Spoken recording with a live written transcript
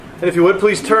And if you would,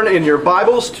 please turn in your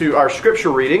Bibles to our scripture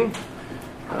reading,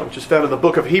 which is found in the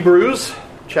book of Hebrews,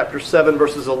 chapter 7,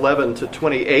 verses 11 to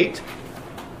 28.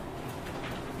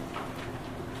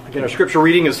 Again, our scripture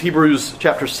reading is Hebrews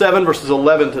chapter 7, verses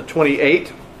 11 to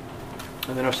 28.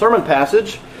 And then our sermon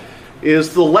passage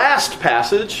is the last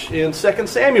passage in 2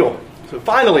 Samuel. So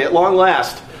finally, at long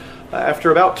last, after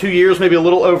about 2 years, maybe a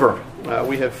little over,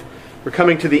 we're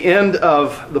coming to the end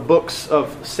of the books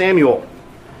of Samuel.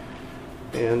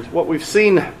 And what we've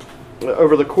seen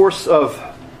over the course of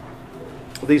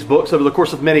these books, over the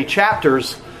course of many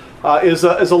chapters, is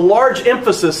a large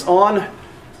emphasis on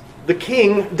the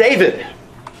King David.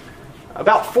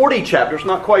 About 40 chapters,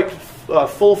 not quite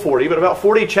full 40, but about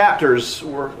 40 chapters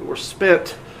were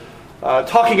spent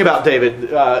talking about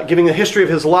David, giving the history of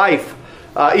his life.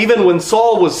 Even when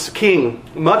Saul was king,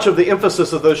 much of the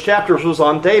emphasis of those chapters was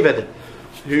on David,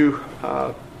 who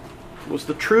was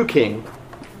the true king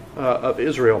of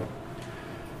Israel.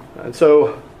 And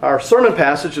so our sermon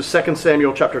passage is 2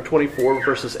 Samuel chapter 24,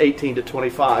 verses 18 to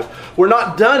 25. We're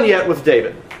not done yet with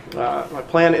David. My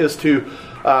plan is to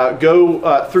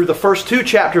go through the first two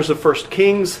chapters of 1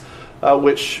 Kings,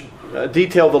 which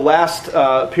detail the last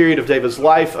period of David's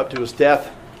life up to his death.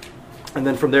 And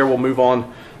then from there we'll move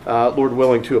on, Lord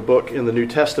willing, to a book in the New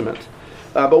Testament.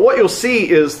 But what you'll see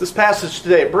is this passage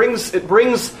today, it brings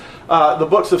the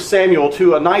books of Samuel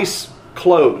to a nice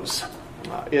close.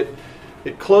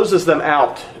 It closes them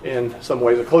out in some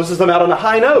ways. It closes them out on a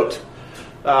high note.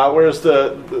 Whereas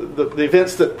the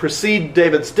events that precede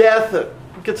David's death, it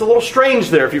gets a little strange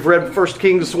there. If you've read 1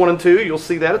 Kings 1 and 2, you'll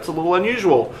see that. It's a little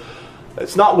unusual.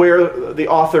 It's not where the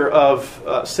author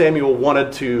of Samuel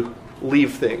wanted to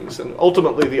leave things. And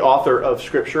ultimately the author of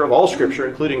Scripture, of all Scripture,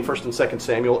 including 1 and 2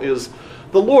 Samuel, is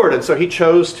the Lord. And so he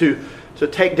chose to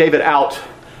take David out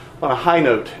on a high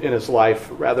note in his life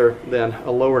rather than a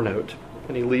lower note.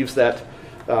 And he leaves that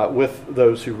with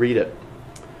those who read it.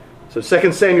 So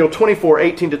 2 Samuel 24,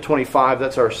 18 to 25,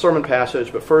 that's our sermon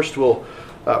passage. But first we'll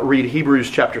read Hebrews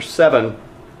chapter 7,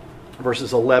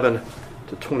 verses 11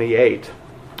 to 28.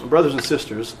 Brothers and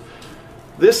sisters,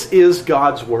 this is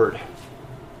God's Word.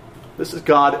 This is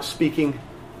God speaking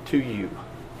to you.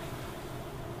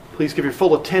 Please give your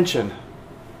full attention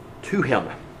to Him.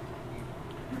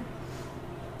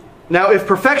 Now, if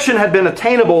perfection had been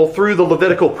attainable through the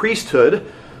Levitical priesthood,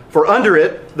 for under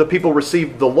it the people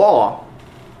received the law,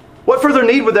 what further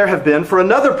need would there have been for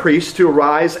another priest to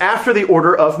arise after the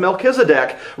order of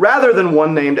Melchizedek, rather than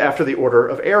one named after the order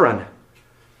of Aaron?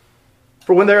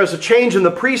 For when there is a change in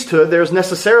the priesthood, there is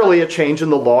necessarily a change in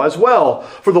the law as well.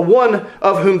 For the one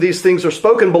of whom these things are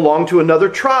spoken belonged to another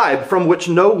tribe, from which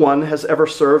no one has ever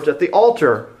served at the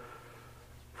altar.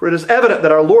 For it is evident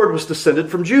that our Lord was descended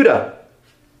from Judah.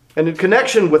 And in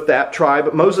connection with that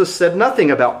tribe, Moses said nothing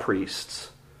about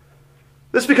priests.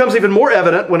 This becomes even more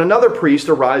evident when another priest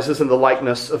arises in the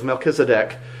likeness of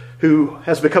Melchizedek, who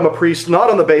has become a priest not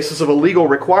on the basis of a legal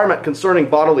requirement concerning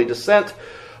bodily descent,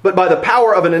 but by the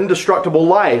power of an indestructible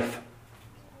life.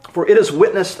 For it is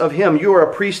witnessed of him, you are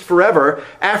a priest forever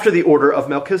after the order of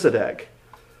Melchizedek.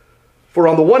 For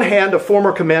on the one hand, a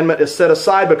former commandment is set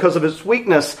aside because of its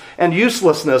weakness and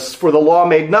uselessness, for the law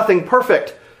made nothing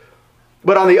perfect.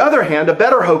 But on the other hand, a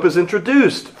better hope is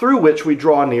introduced, through which we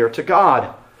draw near to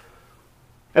God.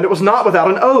 And it was not without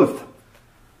an oath.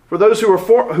 For those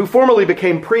who formerly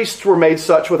became priests were made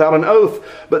such without an oath.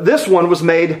 But this one was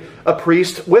made a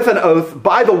priest with an oath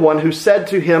by the one who said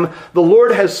to him, "The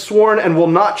Lord has sworn and will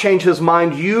not change his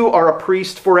mind. You are a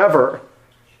priest forever."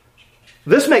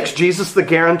 This makes Jesus the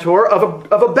guarantor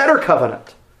of a better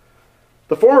covenant.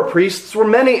 The former priests were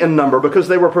many in number because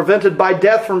they were prevented by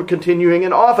death from continuing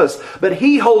in office. But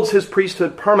he holds his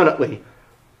priesthood permanently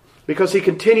because he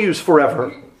continues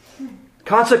forever.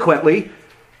 Consequently,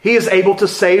 he is able to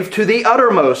save to the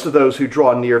uttermost those who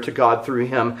draw near to God through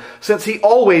him, since he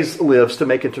always lives to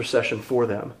make intercession for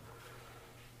them.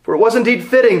 For it was indeed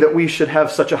fitting that we should have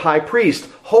such a high priest,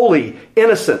 holy,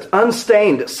 innocent,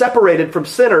 unstained, separated from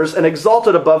sinners, and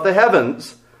exalted above the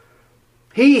heavens.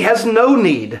 He has no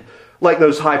need, like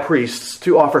those high priests,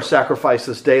 to offer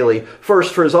sacrifices daily,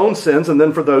 first for his own sins and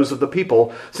then for those of the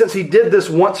people, since he did this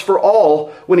once for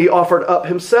all when he offered up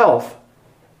himself.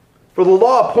 For the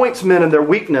law appoints men in their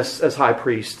weakness as high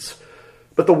priests,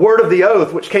 but the word of the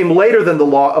oath, which came later than the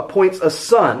law, appoints a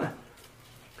son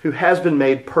who has been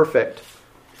made perfect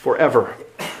forever.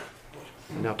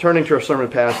 Now turning to our sermon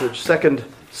passage, 2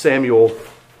 Samuel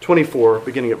 24,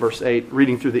 beginning at verse 8,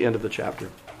 reading through the end of the chapter.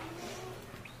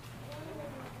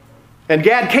 And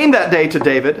Gad came that day to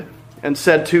David and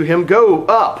said to him, "Go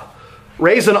up,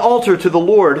 raise an altar to the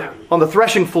Lord on the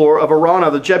threshing floor of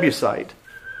Araunah the Jebusite."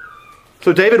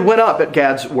 So David went up at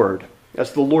Gad's word,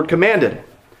 as the Lord commanded.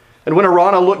 And when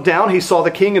Araunah looked down, he saw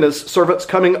the king and his servants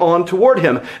coming on toward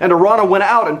him. And Araunah went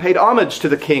out and paid homage to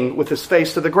the king with his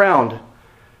face to the ground.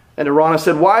 And Araunah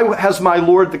said, "Why has my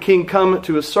lord the king come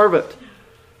to his servant?"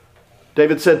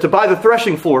 David said, "To buy the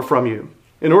threshing floor from you,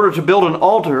 in order to build an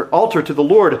altar to the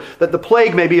Lord, that the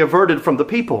plague may be averted from the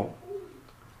people."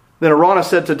 Then Araunah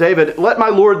said to David, "Let my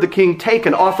lord the king take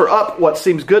and offer up what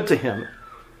seems good to him.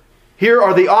 Here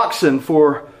are the oxen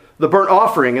for the burnt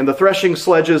offering, and the threshing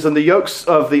sledges, and the yokes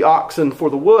of the oxen for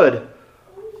the wood.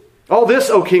 All this,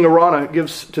 O king," Araunah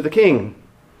gives to the king.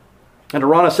 And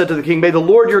Araunah said to the king, "May the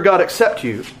Lord your God accept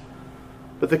you."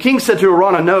 But the king said to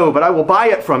Araunah, "No, but I will buy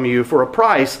it from you for a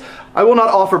price. I will not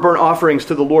offer burnt offerings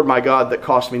to the Lord my God that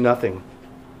cost me nothing."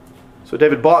 So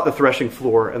David bought the threshing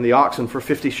floor and the oxen for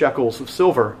 50 shekels of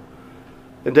silver.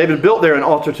 And David built there an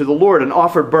altar to the Lord and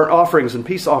offered burnt offerings and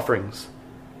peace offerings.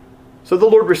 So the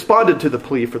Lord responded to the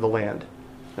plea for the land,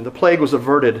 and the plague was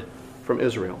averted from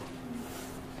Israel.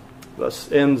 Thus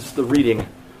ends the reading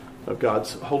of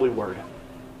God's holy word.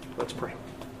 Let's pray.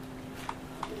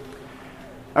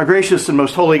 Our gracious and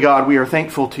most holy God, we are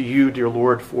thankful to you, dear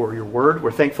Lord, for your word.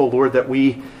 We're thankful, Lord, that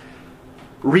we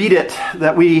read it,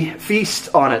 that we feast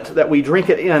on it, that we drink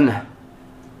it in.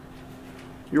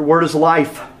 Your word is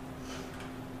life.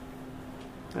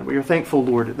 And we are thankful,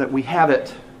 Lord, that we have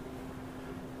it.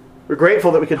 We're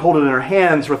grateful that we can hold it in our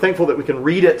hands. We're thankful that we can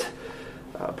read it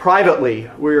privately.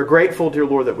 We are grateful, dear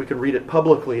Lord, that we can read it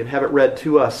publicly and have it read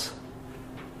to us.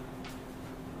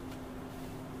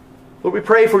 Lord, we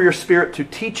pray for your Spirit to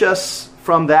teach us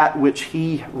from that which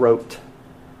he wrote.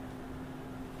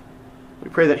 We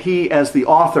pray that he, as the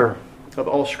author of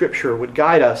all Scripture, would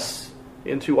guide us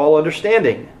into all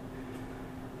understanding.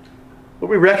 But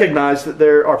we recognize that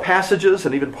there are passages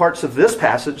and even parts of this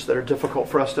passage that are difficult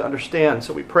for us to understand.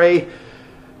 So we pray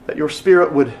that your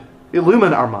Spirit would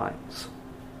illumine our minds,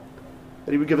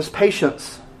 that he would give us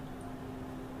patience,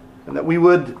 and that we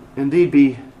would indeed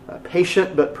be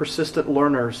patient but persistent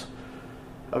learners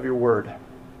of your word.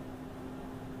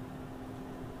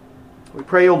 We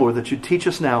pray, O Lord, that you'd teach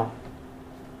us now.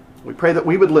 We pray that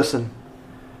we would listen,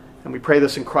 and we pray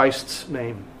this in Christ's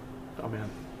name. Amen.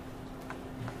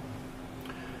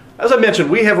 As I mentioned,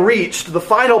 we have reached the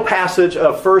final passage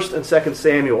of 1 and 2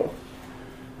 Samuel.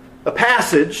 A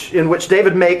passage in which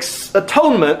David makes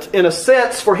atonement, in a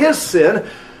sense, for his sin,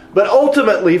 but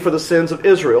ultimately for the sins of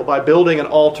Israel by building an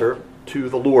altar to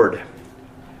the Lord.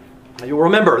 Now, you'll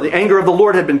remember, the anger of the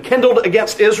Lord had been kindled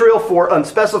against Israel for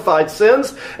unspecified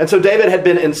sins, and so David had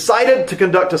been incited to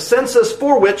conduct a census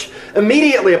for which,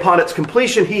 immediately upon its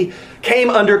completion, he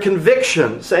came under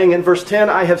conviction, saying in verse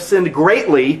 10, "I have sinned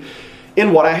greatly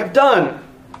in what I have done."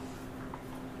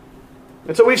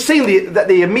 And so we've seen that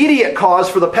the immediate cause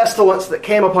for the pestilence that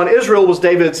came upon Israel was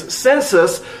David's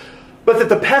census, but that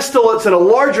the pestilence in a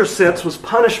larger sense was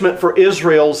punishment for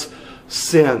Israel's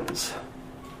sins.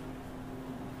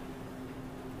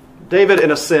 David,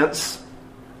 in a sense,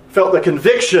 felt the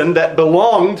conviction that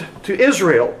belonged to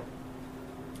Israel.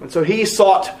 And so he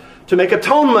sought to make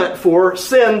atonement for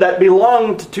sin that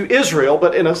belonged to Israel,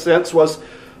 but in a sense was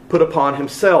put upon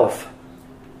himself.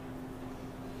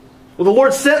 Well, the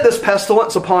Lord sent this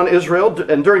pestilence upon Israel,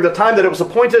 and during the time that it was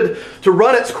appointed to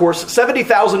run its course,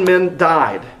 70,000 men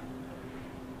died.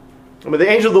 And when the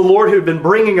angel of the Lord who had been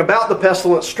bringing about the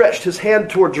pestilence stretched his hand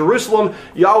toward Jerusalem,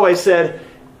 Yahweh said,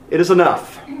 "It is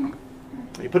enough."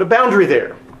 He put a boundary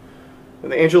there.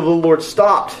 And the angel of the Lord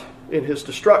stopped in his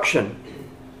destruction.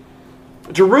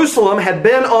 Jerusalem had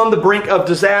been on the brink of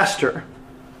disaster.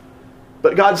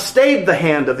 But God stayed the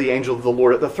hand of the angel of the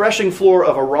Lord at the threshing floor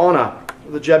of Araunah,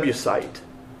 the Jebusite.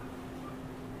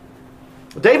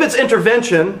 David's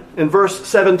intervention in verse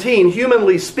 17,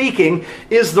 humanly speaking,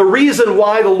 is the reason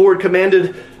why the Lord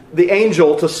commanded the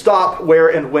angel to stop where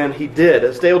and when he did.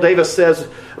 As Dale Davis says,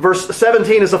 verse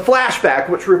 17 is a flashback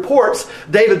which reports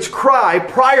David's cry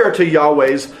prior to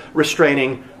Yahweh's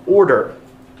restraining order.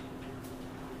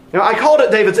 Now, I called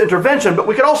it David's intervention, but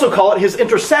we could also call it his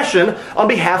intercession on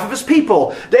behalf of his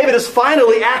people. David is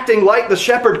finally acting like the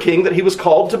shepherd king that he was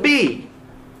called to be.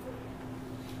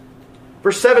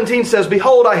 Verse 17 says,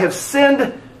 "Behold, I have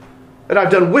sinned, and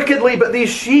I've done wickedly, but these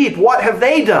sheep, what have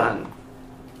they done?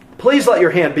 Please let your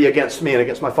hand be against me and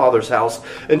against my father's house."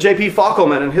 And J.P.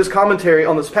 Fackelman, in his commentary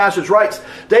on this passage, writes,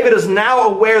 David is now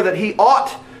aware that he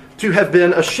ought to have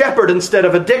been a shepherd instead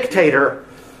of a dictator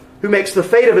who makes the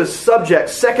fate of his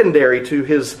subjects secondary to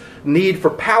his need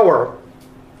for power,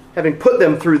 having put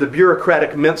them through the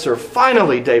bureaucratic mincer.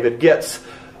 Finally, David gets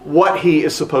what he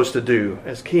is supposed to do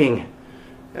as king,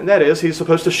 and that is, he's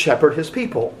supposed to shepherd his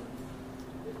people.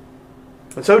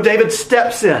 And so David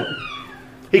steps in.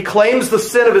 He claims the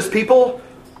sin of his people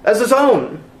as his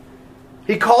own.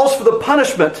 He calls for the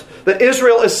punishment that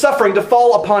Israel is suffering to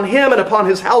fall upon him and upon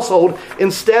his household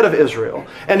instead of Israel.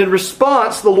 And in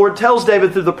response, the Lord tells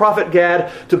David through the prophet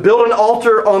Gad to build an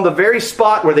altar on the very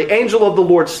spot where the angel of the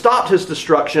Lord stopped his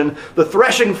destruction, the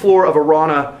threshing floor of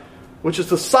Araunah, which is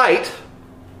the site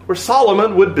where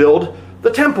Solomon would build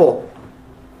the temple.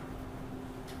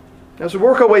 As we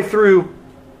work our way through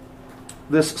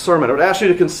this sermon, I would ask you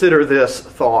to consider this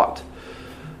thought.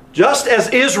 Just as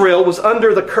Israel was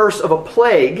under the curse of a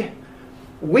plague,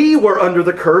 we were under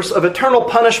the curse of eternal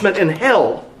punishment in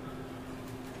hell.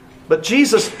 But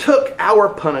Jesus took our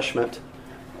punishment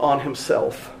on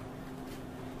himself.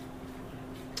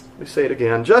 Let me say it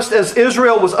again. Just as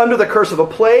Israel was under the curse of a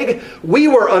plague, we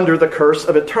were under the curse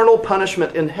of eternal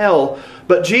punishment in hell.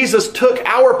 But Jesus took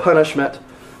our punishment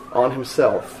on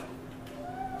himself.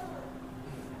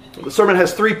 The sermon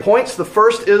has 3 points. The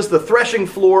first is the threshing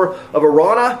floor of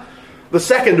Araunah. The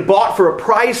second, bought for a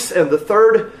price. And the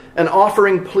third, an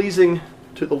offering pleasing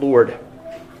to the Lord.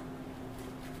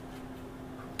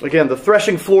 Again, the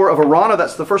threshing floor of Araunah,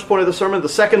 that's the first point of the sermon. The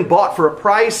second, bought for a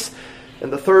price.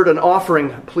 And the third, an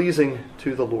offering pleasing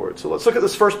to the Lord. So let's look at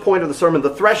this first point of the sermon,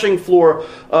 the threshing floor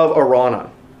of Araunah.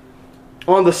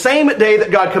 On the same day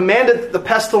that God commanded that the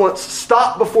pestilence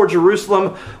stop before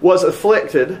Jerusalem was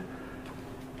afflicted,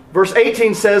 verse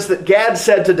 18 says that Gad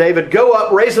said to David, "Go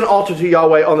up, raise an altar to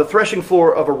Yahweh on the threshing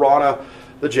floor of Araunah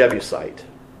the Jebusite."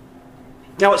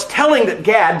 Now it's telling that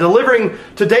Gad, delivering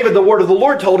to David the word of the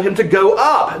Lord, told him to go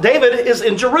up. David is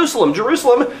in Jerusalem.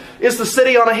 Jerusalem is the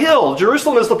city on a hill.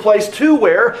 Jerusalem is the place to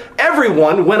where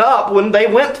everyone went up when they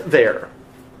went there.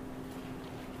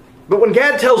 But when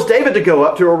Gad tells David to go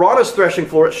up to Araunah's threshing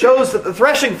floor, it shows that the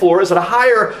threshing floor is at a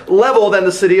higher level than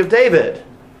the city of David.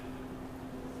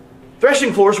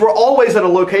 Threshing floors were always at a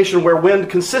location where wind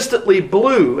consistently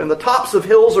blew, and the tops of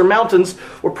hills or mountains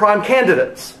were prime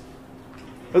candidates.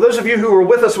 For those of you who were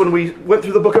with us when we went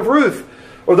through the book of Ruth,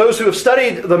 or those who have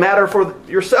studied the matter for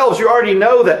yourselves, you already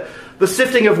know that the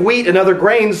sifting of wheat and other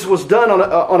grains was done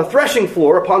on a threshing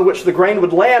floor upon which the grain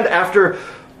would land after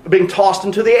being tossed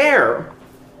into the air.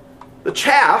 The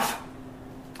chaff,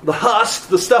 the husk,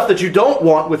 the stuff that you don't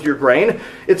want with your grain,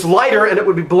 it's lighter and it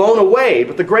would be blown away,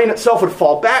 but the grain itself would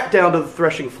fall back down to the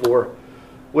threshing floor,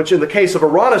 which in the case of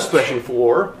Araunah's threshing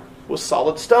floor was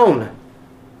solid stone.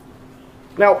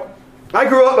 Now, I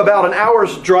grew up about an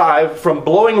hour's drive from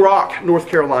Blowing Rock, North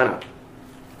Carolina,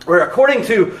 where according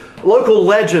to local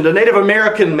legend, a Native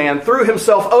American man threw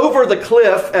himself over the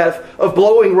cliff of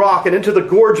Blowing Rock and into the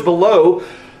gorge below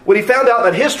when he found out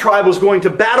that his tribe was going to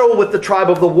battle with the tribe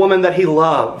of the woman that he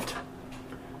loved.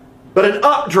 But an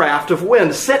updraft of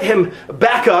wind sent him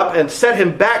back up and set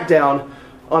him back down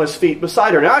on his feet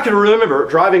beside her. Now I can remember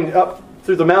driving up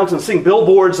through the mountains, seeing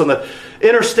billboards on the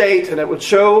interstate, and it would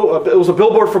show, it was a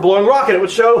billboard for Blowing Rock, and it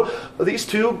would show these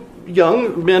two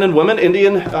young men and women,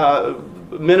 Indian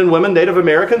men and women, Native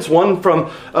Americans, one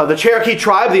from the Cherokee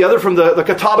tribe, the other from the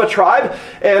Catawba tribe,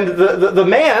 and the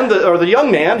man, or the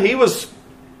young man, he was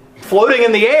floating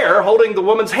in the air, holding the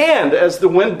woman's hand as the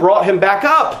wind brought him back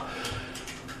up.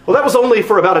 Well, that was only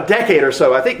for about a decade or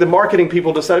so. I think the marketing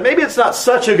people decided maybe it's not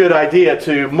such a good idea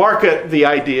to market the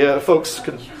idea. Folks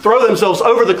could throw themselves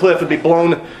over the cliff and be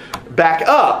blown back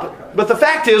up. But the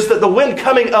fact is that the wind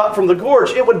coming up from the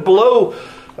gorge, it would blow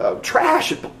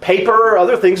trash, paper,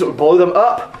 other things that would blow them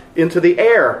up into the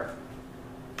air.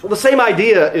 Well, the same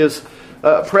idea is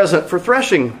present for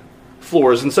threshing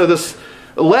floors. And so this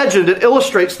legend, it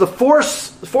illustrates the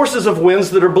forces of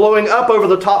winds that are blowing up over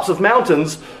the tops of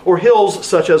mountains or hills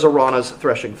such as Araunah's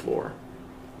threshing floor.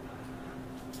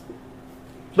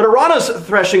 But Araunah's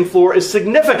threshing floor is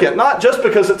significant, not just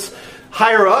because it's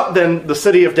higher up than the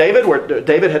city of David, where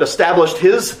David had established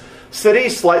his city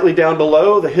slightly down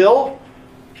below the hill.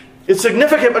 It's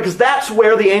significant because that's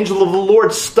where the angel of the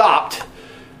Lord stopped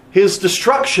his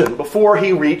destruction before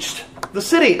he reached the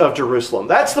city of Jerusalem.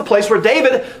 That's the place where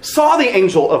David saw the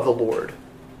angel of the Lord.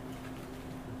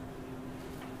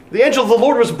 The angel of the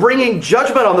Lord was bringing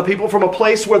judgment on the people from a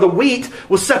place where the wheat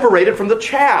was separated from the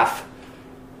chaff.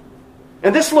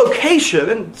 And this location,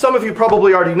 and some of you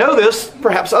probably already know this,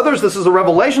 perhaps others, this is a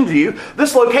revelation to you,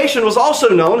 this location was also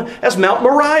known as Mount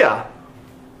Moriah,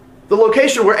 the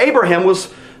location where Abraham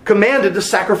was commanded to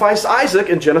sacrifice Isaac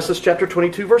in Genesis chapter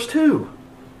 22, verse 2.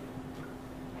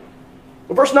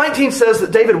 Well, verse 19 says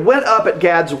that David went up at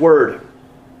Gad's word.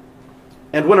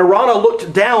 And when Araunah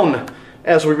looked down,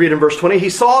 as we read in verse 20, he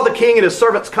saw the king and his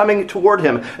servants coming toward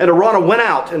him. And Araunah went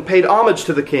out and paid homage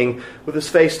to the king with his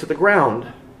face to the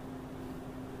ground.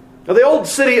 Now, the old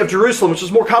city of Jerusalem, which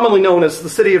is more commonly known as the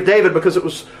city of David because it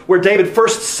was where David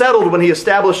first settled when he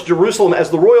established Jerusalem as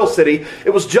the royal city,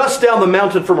 it was just down the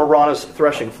mountain from Araunah's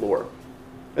threshing floor.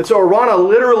 And so Araunah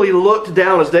literally looked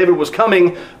down as David was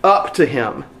coming up to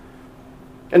him.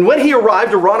 And when he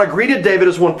arrived, Araunah greeted David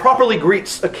as one properly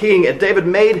greets a king, and David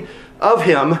made of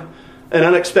him an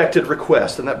unexpected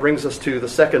request. And that brings us to the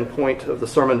second point of the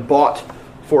sermon, bought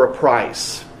for a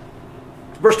price.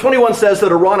 Verse 21 says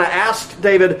that Araunah asked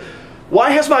David, "Why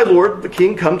has my lord the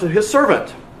king come to his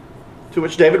servant?" To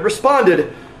which David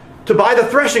responded, "To buy the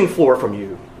threshing floor from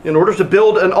you, in order to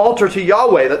build an altar to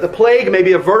Yahweh, that the plague may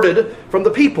be averted from the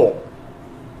people."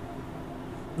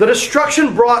 The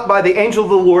destruction brought by the angel of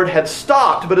the Lord had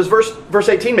stopped, but as verse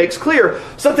 18 makes clear,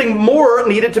 something more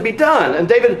needed to be done. And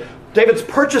David's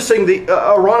purchasing the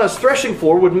Araunah's threshing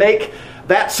floor would make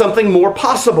that something more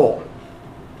possible.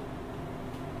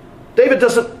 David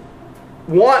doesn't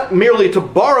want merely to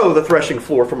borrow the threshing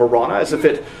floor from Araunah, as if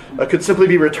it could simply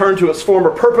be returned to its former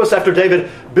purpose after David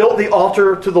built the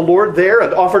altar to the Lord there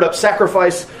and offered up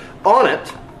sacrifice on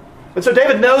it. And so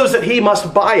David knows that he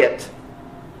must buy it.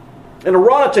 And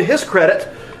Araunah, to his credit,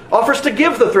 offers to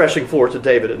give the threshing floor to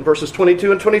David in verses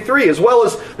 22 and 23, as well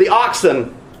as the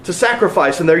oxen to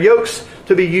sacrifice and their yokes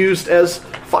to be used as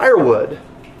firewood.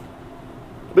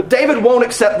 But David won't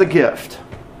accept the gift.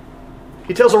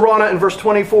 He tells Araunah in verse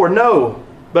 24, "No,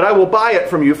 but I will buy it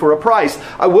from you for a price.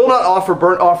 I will not offer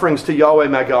burnt offerings to Yahweh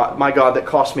my God that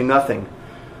cost me nothing."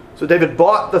 So David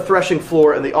bought the threshing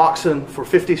floor and the oxen for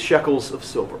 50 shekels of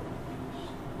silver.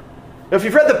 Now, if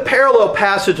you've read the parallel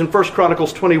passage in 1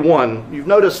 Chronicles 21, you've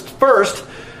noticed first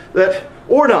that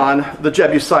Ornan, the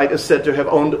Jebusite, is said to have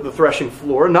owned the threshing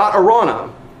floor, not Araunah.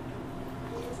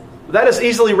 That is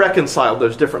easily reconciled,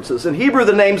 those differences. In Hebrew,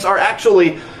 the names are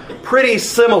actually pretty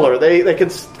similar. They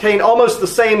contain almost the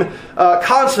same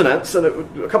consonants and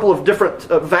a couple of different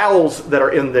vowels that are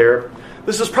in there.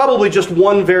 This is probably just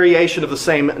one variation of the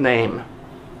same name.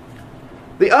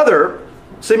 The other,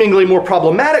 seemingly more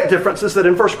problematic difference is that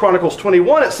in 1 Chronicles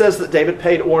 21 it says that David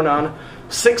paid Ornan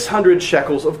 600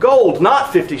 shekels of gold,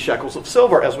 not 50 shekels of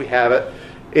silver as we have it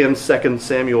in 2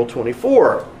 Samuel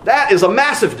 24. That is a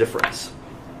massive difference.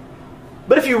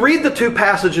 But if you read the two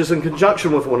passages in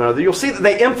conjunction with one another, you'll see that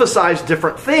they emphasize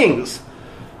different things.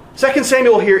 2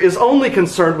 Samuel here is only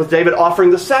concerned with David offering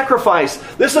the sacrifice.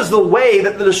 This is the way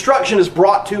that the destruction is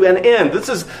brought to an end. This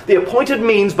is the appointed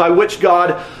means by which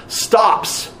God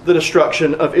stops the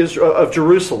destruction of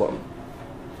Jerusalem.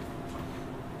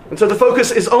 And so the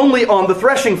focus is only on the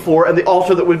threshing floor and the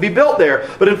altar that would be built there.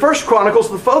 But in 1 Chronicles,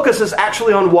 the focus is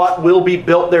actually on what will be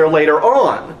built there later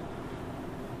on.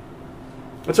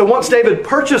 And so once David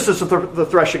purchases the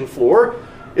threshing floor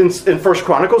in 1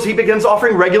 Chronicles, he begins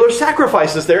offering regular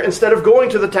sacrifices there instead of going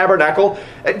to the tabernacle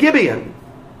at Gibeon.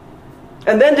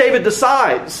 And then David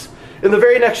decides, in the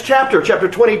very next chapter, chapter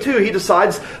 22, he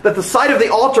decides that the site of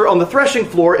the altar on the threshing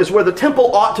floor is where the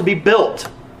temple ought to be built.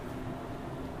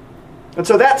 And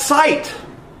so that site,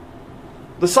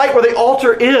 the site where the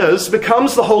altar is,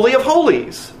 becomes the Holy of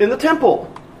Holies in the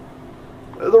temple.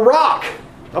 The rock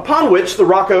upon which the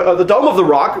dome of the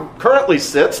rock currently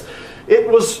sits, it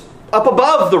was up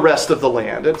above the rest of the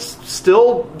land. It's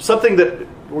still something that,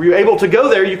 were you able to go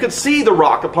there, you could see the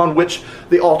rock upon which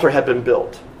the altar had been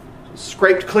built.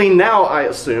 Scraped clean now, I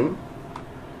assume,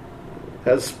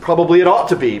 as probably it ought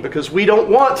to be, because we don't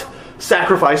want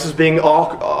sacrifices being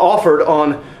offered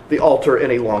on the altar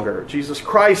any longer. Jesus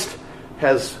Christ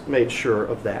has made sure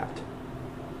of that.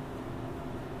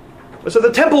 So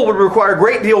the temple would require a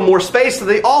great deal more space than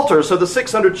the altar, so the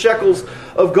 600 shekels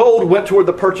of gold went toward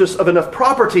the purchase of enough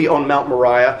property on Mount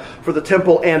Moriah for the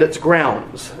temple and its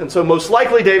grounds. And so most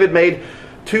likely David made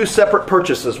two separate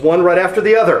purchases, one right after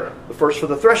the other. The first for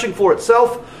the threshing floor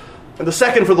itself, and the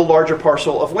second for the larger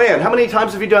parcel of land. How many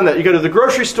times have you done that? You go to the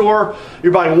grocery store,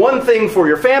 you're buying one thing for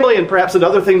your family and perhaps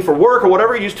another thing for work or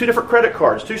whatever. You use two different credit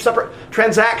cards, two separate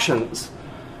transactions.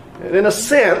 And in a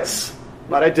sense,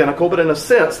 not identical, but in a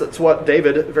sense, that's what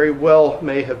David very well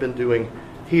may have been doing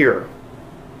here.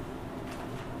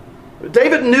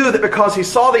 David knew that because he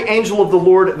saw the angel of the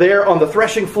Lord there on the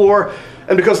threshing floor,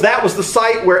 and because that was the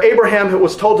site where Abraham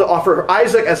was told to offer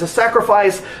Isaac as a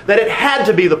sacrifice, that it had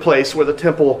to be the place where the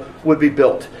temple would be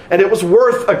built. And it was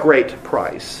worth a great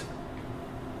price.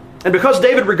 And because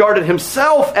David regarded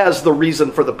himself as the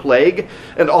reason for the plague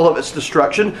and all of its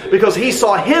destruction, because he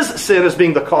saw his sin as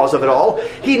being the cause of it all,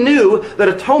 he knew that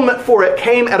atonement for it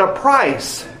came at a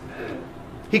price.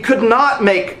 He could not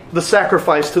make the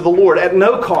sacrifice to the Lord at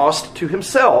no cost to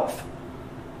himself.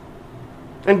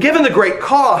 And given the great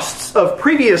costs of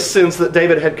previous sins that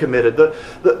David had committed,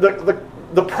 the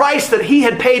the price that he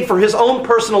had paid for his own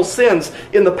personal sins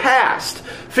in the past,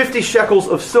 50 shekels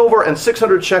of silver and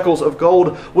 600 shekels of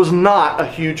gold, was not a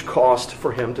huge cost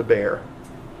for him to bear.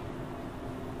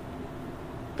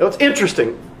 Now, it's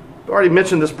interesting. I've already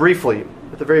mentioned this briefly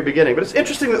at the very beginning, but it's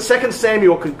interesting that 2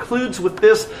 Samuel concludes with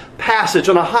this passage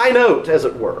on a high note, as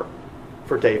it were,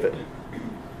 for David.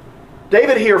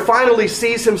 David here finally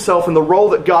sees himself in the role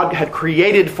that God had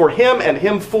created for him and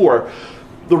him for,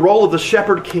 the role of the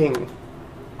shepherd king.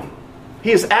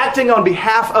 He is acting on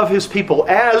behalf of his people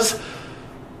as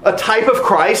a type of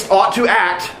Christ ought to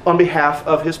act on behalf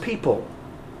of his people.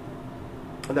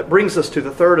 And that brings us to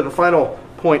the third and the final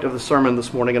point of the sermon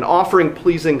this morning, an offering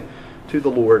pleasing to the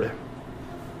Lord.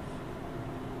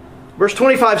 Verse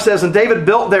 25 says, "And David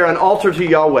built there an altar to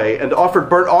Yahweh and offered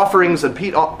burnt offerings and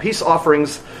peace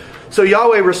offerings. So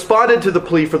Yahweh responded to the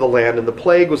plea for the land, and the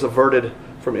plague was averted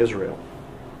from Israel."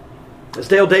 As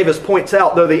Dale Davis points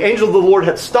out, though the angel of the Lord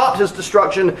had stopped his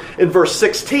destruction in verse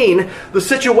 16, the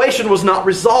situation was not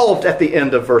resolved at the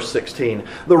end of verse 16.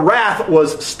 The wrath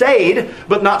was stayed,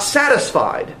 but not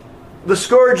satisfied. The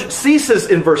scourge ceases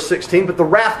in verse 16, but the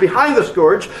wrath behind the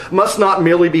scourge must not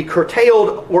merely be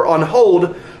curtailed or on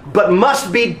hold, but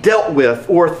must be dealt with,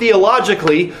 or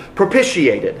theologically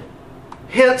propitiated.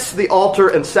 Hence the altar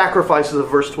and sacrifices of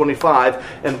verse 25,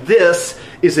 and this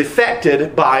is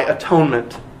effected by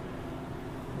atonement.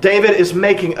 David is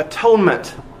making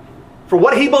atonement for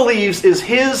what he believes is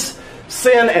his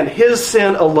sin and his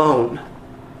sin alone.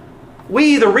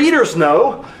 We, the readers,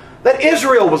 know that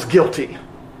Israel was guilty.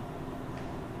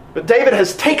 But David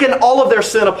has taken all of their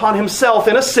sin upon himself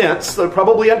in a sense, though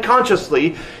probably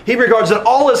unconsciously. He regards it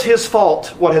all as his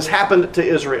fault, what has happened to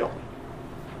Israel.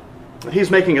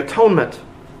 He's making atonement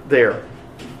there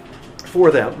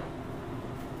for them.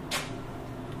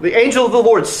 The angel of the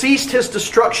Lord ceased his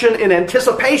destruction in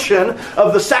anticipation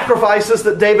of the sacrifices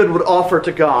that David would offer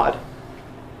to God.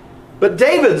 But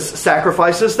David's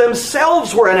sacrifices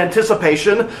themselves were in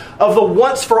anticipation of the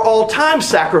once-for-all-time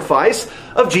sacrifice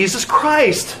of Jesus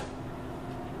Christ.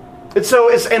 And so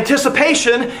it's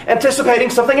anticipation,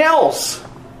 anticipating something else.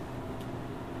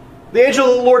 The angel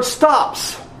of the Lord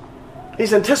stops.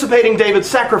 He's anticipating David's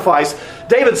sacrifice.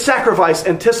 David's sacrifice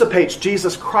anticipates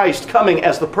Jesus Christ coming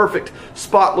as the perfect,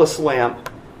 spotless lamb.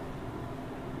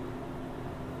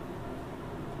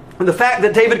 And the fact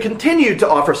that David continued to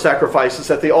offer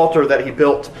sacrifices at the altar that he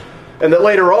built, and that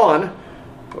later on,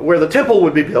 where the temple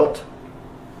would be built,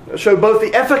 showed both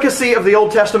the efficacy of the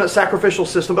Old Testament sacrificial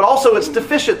system, but also its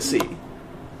deficiency.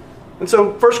 And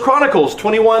so 1 Chronicles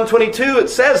 21:22, it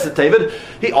says that David,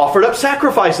 he offered up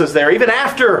sacrifices there, even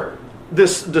after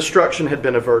this destruction had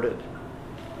been averted.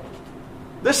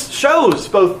 This shows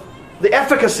both the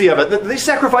efficacy of it, that these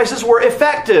sacrifices were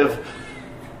effective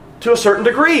to a certain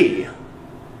degree.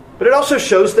 But it also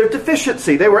shows their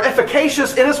deficiency. They were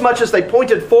efficacious inasmuch as they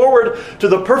pointed forward to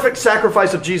the perfect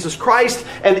sacrifice of Jesus Christ,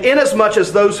 and inasmuch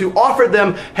as those who offered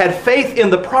them had faith in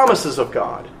the promises of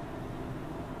God.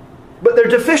 But their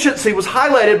deficiency was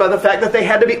highlighted by the fact that they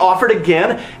had to be offered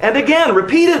again and again,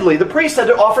 repeatedly. The priests had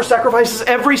to offer sacrifices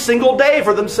every single day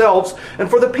for themselves and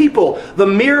for the people. The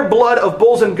mere blood of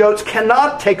bulls and goats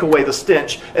cannot take away the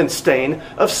stench and stain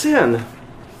of sin.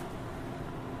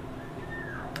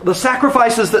 The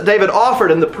sacrifices that David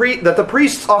offered and that the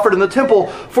priests offered in the temple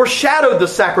foreshadowed the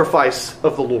sacrifice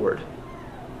of the Lord.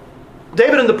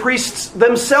 David and the priests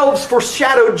themselves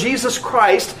foreshadowed Jesus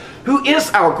Christ, who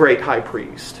is our great high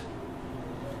priest.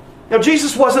 Now,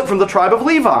 Jesus wasn't from the tribe of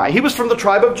Levi. He was from the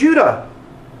tribe of Judah,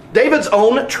 David's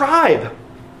own tribe.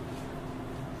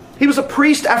 He was a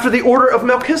priest after the order of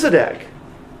Melchizedek.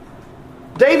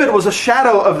 David was a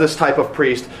shadow of this type of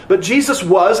priest, but Jesus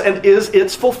was and is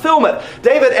its fulfillment.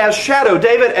 David as shadow,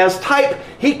 David as type,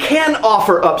 he can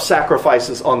offer up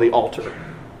sacrifices on the altar,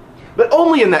 but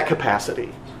only in that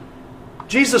capacity.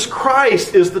 Jesus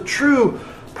Christ is the true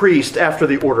priest after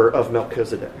the order of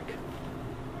Melchizedek.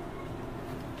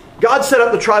 God set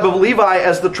up the tribe of Levi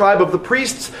as the tribe of the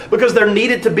priests because there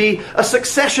needed to be a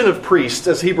succession of priests,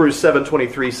 as Hebrews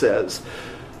 7:23 says.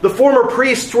 The former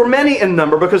priests were many in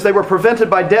number because they were prevented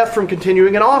by death from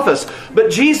continuing in office. But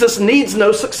Jesus needs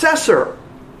no successor.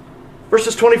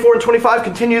 Verses 24 and 25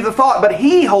 continue the thought, but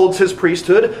he holds his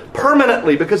priesthood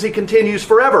permanently because he continues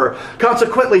forever.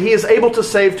 Consequently, he is able to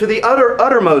save to the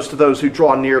uttermost those who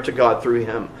draw near to God through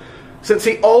him, since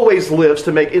he always lives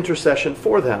to make intercession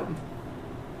for them.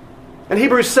 And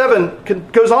Hebrews 7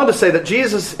 goes on to say that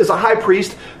Jesus is a high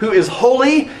priest who is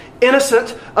holy,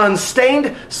 innocent,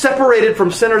 unstained, separated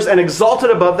from sinners, and exalted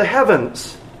above the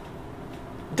heavens.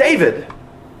 David,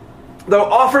 though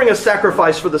offering a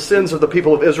sacrifice for the sins of the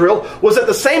people of Israel, was at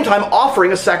the same time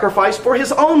offering a sacrifice for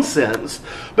his own sins.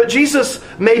 But Jesus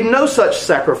made no such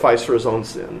sacrifice for his own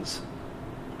sins.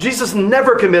 Jesus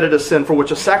never committed a sin for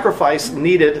which a sacrifice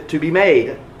needed to be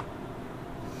made.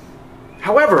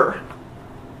 However,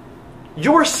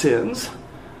 your sins,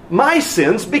 my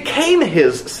sins, became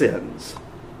his sins.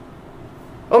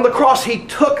 On the cross, he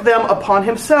took them upon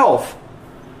himself.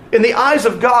 In the eyes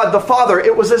of God the Father,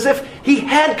 it was as if he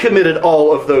had committed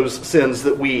all of those sins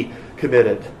that we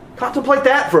committed. Contemplate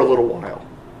that for a little while.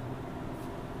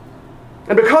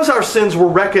 And because our sins were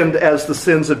reckoned as the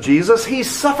sins of Jesus, he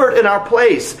suffered in our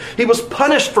place. He was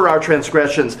punished for our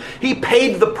transgressions. He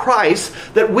paid the price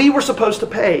that we were supposed to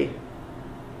pay.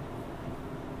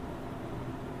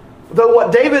 Though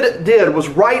what David did was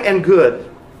right and good,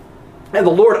 and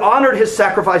the Lord honored his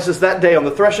sacrifices that day on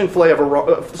the threshing floor of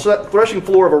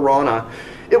Araunah,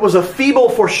 it was a feeble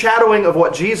foreshadowing of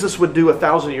what Jesus would do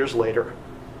 1,000 years later.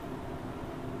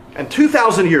 And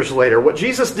 2,000 years later, what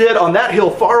Jesus did on that hill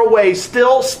far away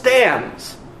still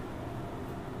stands.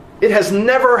 It has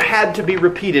never had to be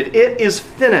repeated. It is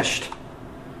finished.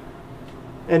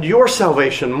 And your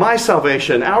salvation, my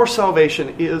salvation, our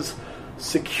salvation is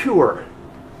secure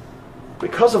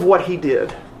because of what he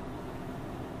did.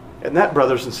 And that,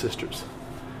 brothers and sisters,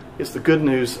 is the good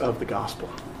news of the gospel.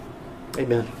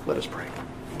 Amen. Let us pray.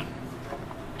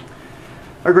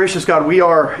 Our gracious God, we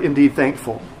are indeed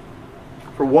thankful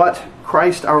for what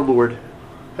Christ our Lord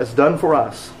has done for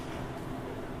us.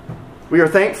 We are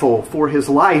thankful for his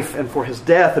life and for his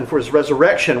death and for his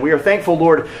resurrection. We are thankful,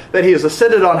 Lord, that he has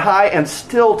ascended on high and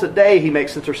still today he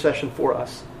makes intercession for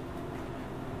us.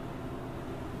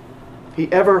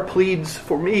 He ever pleads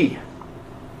for me.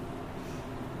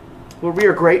 Lord, we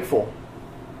are grateful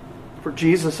for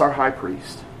Jesus, our high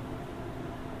priest.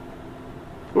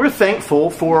 We're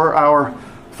thankful for our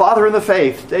father in the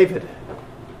faith, David,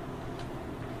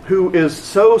 who is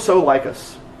so like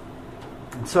us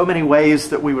in so many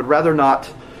ways that we would rather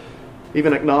not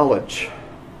even acknowledge.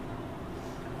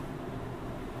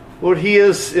 Lord, he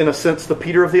is, in a sense, the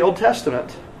Peter of the Old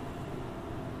Testament.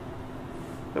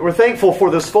 And we're thankful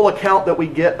for this full account that we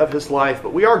get of his life,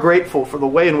 but we are grateful for the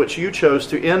way in which you chose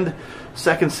to end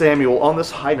 2 Samuel on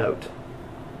this high note,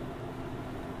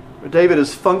 where David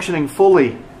is functioning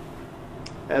fully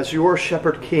as your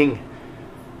shepherd king,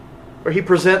 where he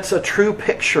presents a true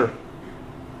picture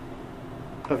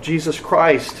of Jesus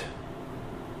Christ,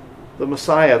 the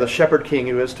Messiah, the shepherd king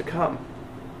who is to come.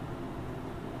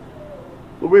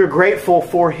 We are grateful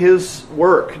for his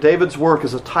work. David's work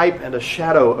is a type and a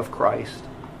shadow of Christ.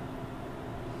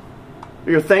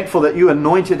 We are thankful that you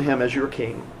anointed him as your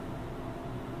king.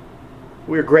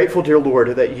 We are grateful, dear Lord,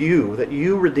 that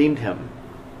you redeemed him.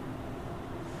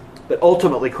 That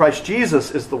ultimately Christ Jesus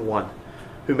is the one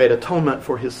who made atonement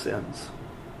for his sins.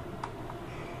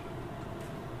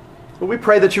 But we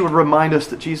pray that you would remind us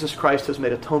that Jesus Christ has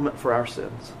made atonement for our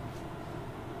sins.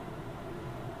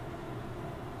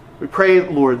 We pray,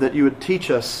 Lord, that you would teach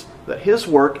us that his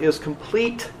work is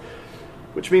complete,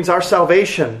 which means our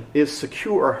salvation is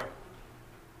secure.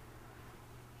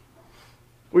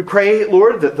 We pray,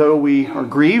 Lord, that though we are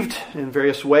grieved in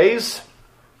various ways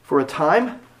for a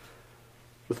time,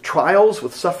 with trials,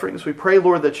 with sufferings, we pray,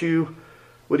 Lord, that you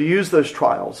would use those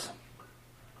trials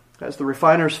as the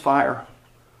refiner's fire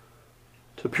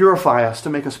to purify us, to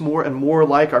make us more and more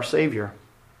like our Savior.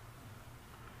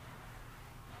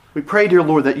 We pray, dear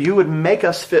Lord, that you would make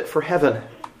us fit for heaven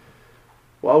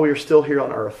while we are still here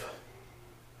on earth.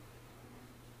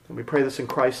 And we pray this in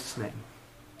Christ's name.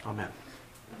 Amen.